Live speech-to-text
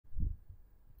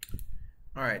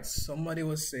All right, somebody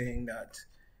was saying that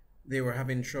they were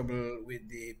having trouble with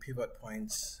the pivot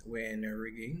points when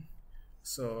rigging.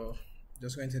 So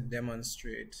just going to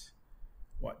demonstrate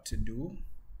what to do.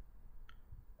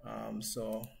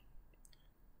 So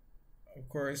of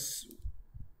course,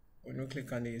 when we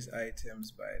click on these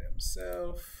items by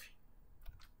themselves,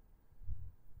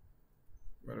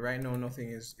 well, right now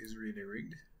nothing is really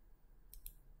rigged.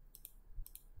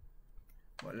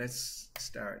 But let's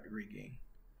start rigging.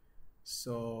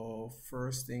 So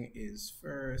first thing is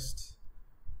first,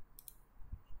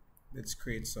 let's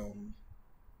create some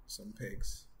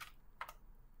pegs.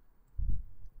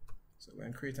 So we're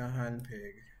going to create a hand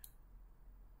peg.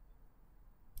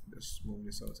 Just move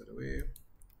this out of the way.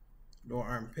 Lower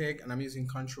arm peg, and I'm using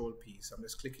Control P. So I'm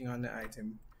just clicking on the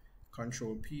item,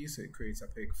 Control P, so it creates a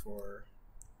peg for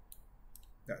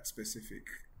that specific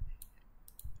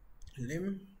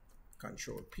limb.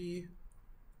 Control P.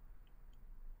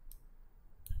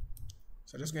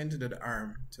 So I'm just going to do the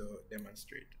arm to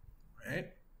demonstrate,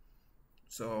 right?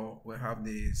 So we have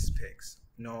these pegs.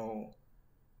 Now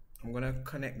I'm gonna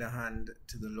connect the hand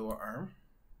to the lower arm,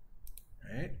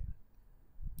 right?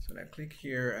 So when I click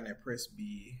here and I press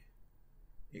B,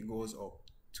 it goes up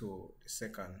to the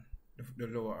second, the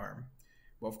lower arm.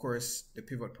 But of course, the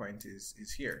pivot point is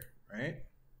here, right?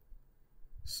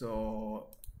 So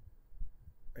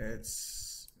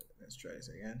let's try this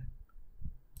again.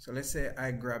 So let's say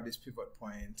I grab this pivot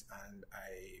point and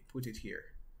I put it here,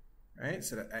 right?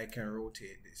 So that I can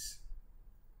rotate this,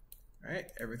 right?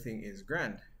 Everything is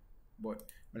grand. But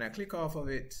when I click off of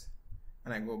it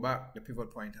and I go back, the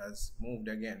pivot point has moved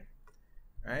again,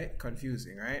 right?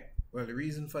 Confusing, right? Well, the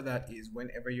reason for that is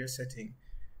whenever you're setting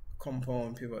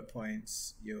compound pivot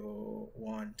points, you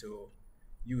want to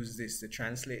use the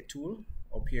translate tool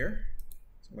up here.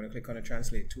 So I'm going to click on the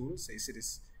translate tool. So you see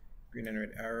this green and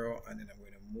red arrow, and then I'm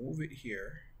going to move it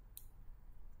here,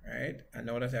 right? And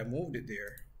now that I've moved it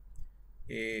there,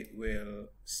 it will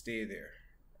stay there,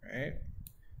 right?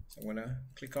 So I'm going to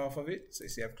click off of it. So you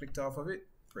see I've clicked off of it,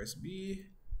 press B,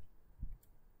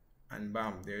 and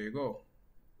bam, there you go.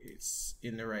 It's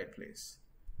in the right place,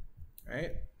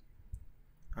 right?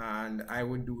 And I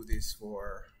would do this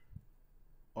for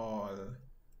all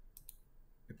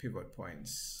the pivot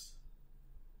points.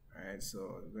 Alright,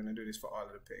 so we're gonna do this for all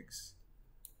of the pegs.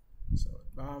 So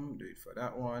bam, do it for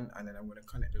that one, and then I'm gonna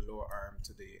connect the lower arm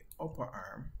to the upper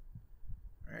arm,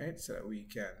 right? So that we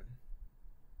can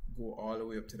go all the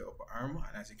way up to the upper arm,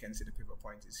 and as you can see, the pivot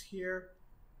point is here.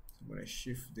 So I'm gonna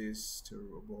shift this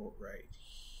to about right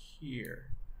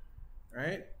here,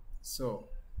 right? So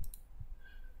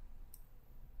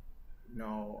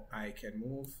now I can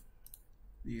move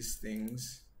these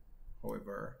things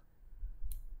however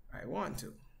I want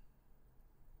to.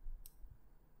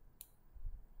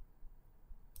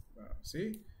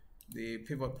 See, the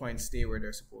pivot points stay where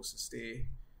they're supposed to stay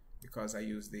because I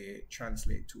use the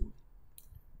translate tool,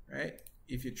 right?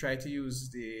 If you try to use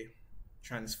the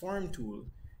transform tool,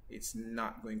 it's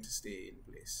not going to stay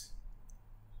in place.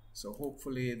 So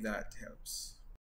hopefully that helps.